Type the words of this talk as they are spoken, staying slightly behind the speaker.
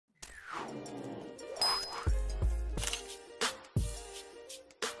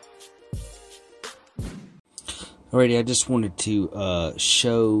Alrighty, I just wanted to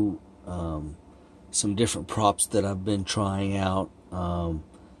show some different props that I've been trying out, and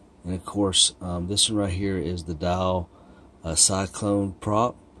of course this one right here is the Dial Cyclone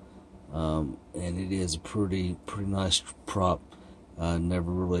prop, and it is a pretty nice prop. Never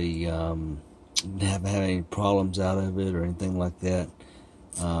really haven't had any problems out of it or anything like that.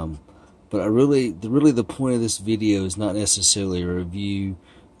 But the point of this video is not necessarily a review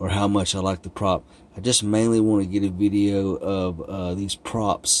or how much I like the prop. I just mainly want to get a video of these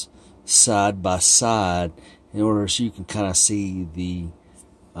props side by side in order so you can kind of see the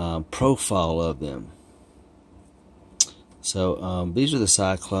profile of them. So these are the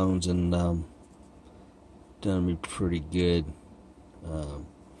Cyclones, and done me pretty good.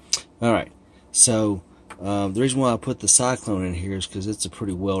 Alright, so the reason why I put the Cyclone in here is because it's a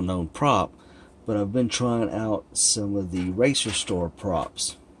pretty well-known prop, but I've been trying out some of the Racerstar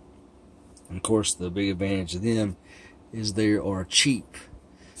props. And of course, the big advantage of them is they are cheap.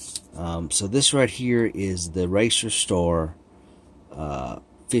 So this right here is the Racerstar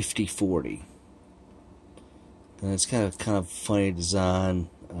 5040. And it's kind of funny design.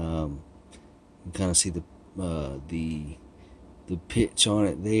 You can kind of see the pitch on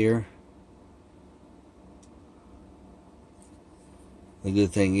it there. The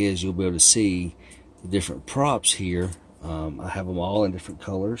good thing is you'll be able to see the different props here. I have them all in different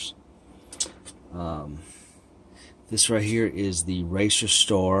colors. This right here is the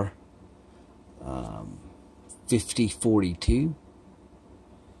Racerstar 5042.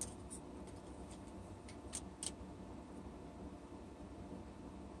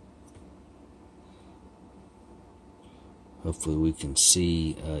 Hopefully we can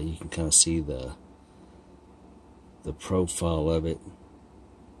see, you can kind of see the profile of it.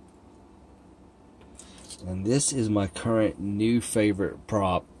 And this is my current new favorite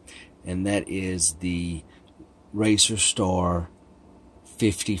prop, and that is the Racerstar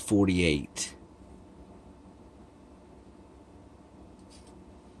 5048.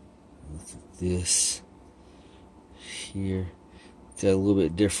 Look at this here. Got a little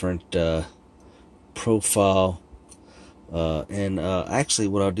bit different profile. Actually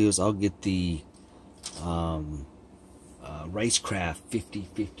what I'll do is I'll get the RaceKraft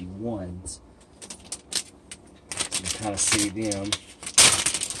 5051s. You can kind of see them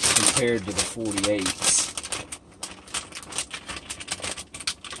compared to the 48s.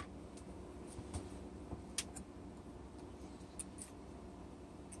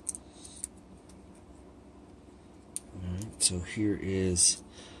 Alright, so here is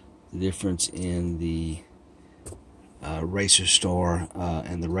the difference in the Racerstar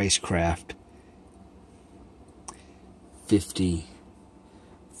and the RaceKraft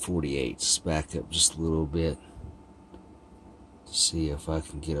 5048. Just back up just a little bit to see if I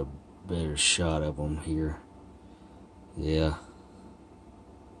can get a better shot of them here. Yeah.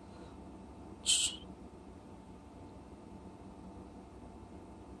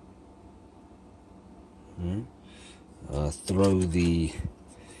 Throw the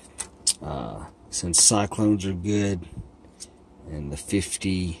since Cyclones are good, and the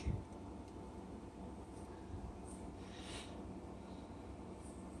 50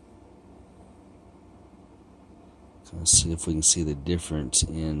 let's see if we can see the difference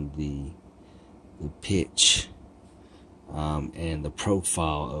in the pitch and the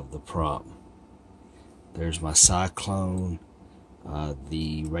profile of the prop. There's my Cyclone,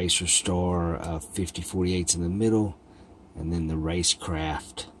 the Racerstar 5048's in the middle, and then the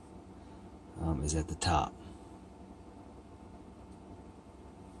RaceKraft is at the top.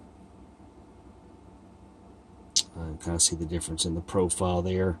 Kind of see the difference in the profile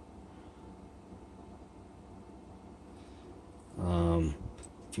there.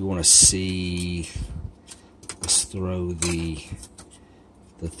 If you want to see, let's throw the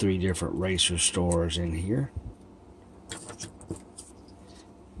three different Racerstars in here.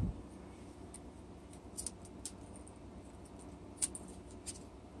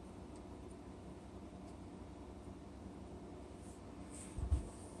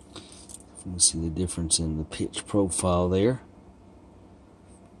 You can see the difference in the pitch profile there.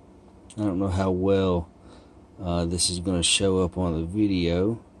 I don't know how well this is going to show up on the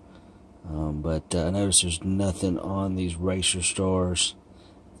video, but I notice there's nothing on these Racerstars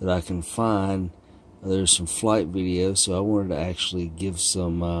that I can find. There's some flight videos, so I wanted to actually give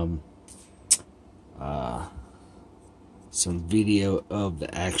some video of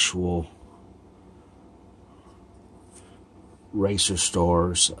the actual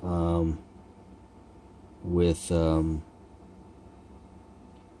Racerstars with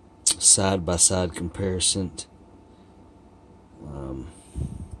side-by-side comparison.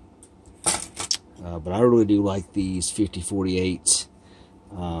 but I really do like these 5048s.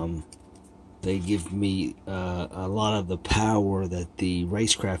 They give me a lot of the power that the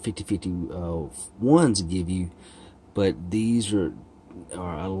RaceKraft 5051s give you, but these are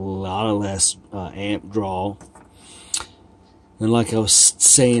a lot of less amp draw. And like I was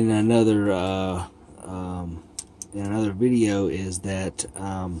saying in another video, is that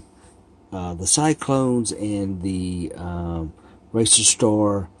the Cyclones and the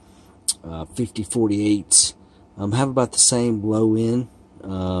Racerstar 5048s have about the same low end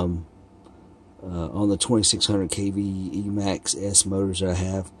on the 2600 kV Emax S motors that I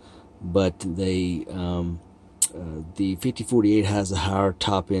have, but they the 5048 has a higher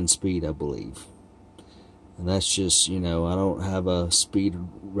top end speed, I believe. And that's just, I don't have a speed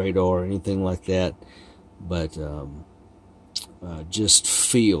radar or anything like that, but it just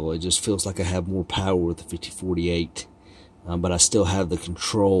feels like I have more power with the 5048, but I still have the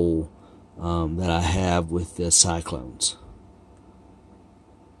control that I have with the Cyclones.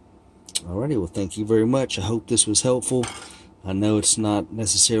 Alrighty, well, thank you very much. I hope this was helpful. I know it's not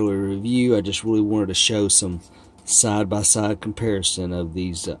necessarily a review. I just really wanted to show some side-by-side comparison of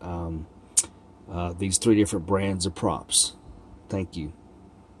these 3 different brands of props. Thank you.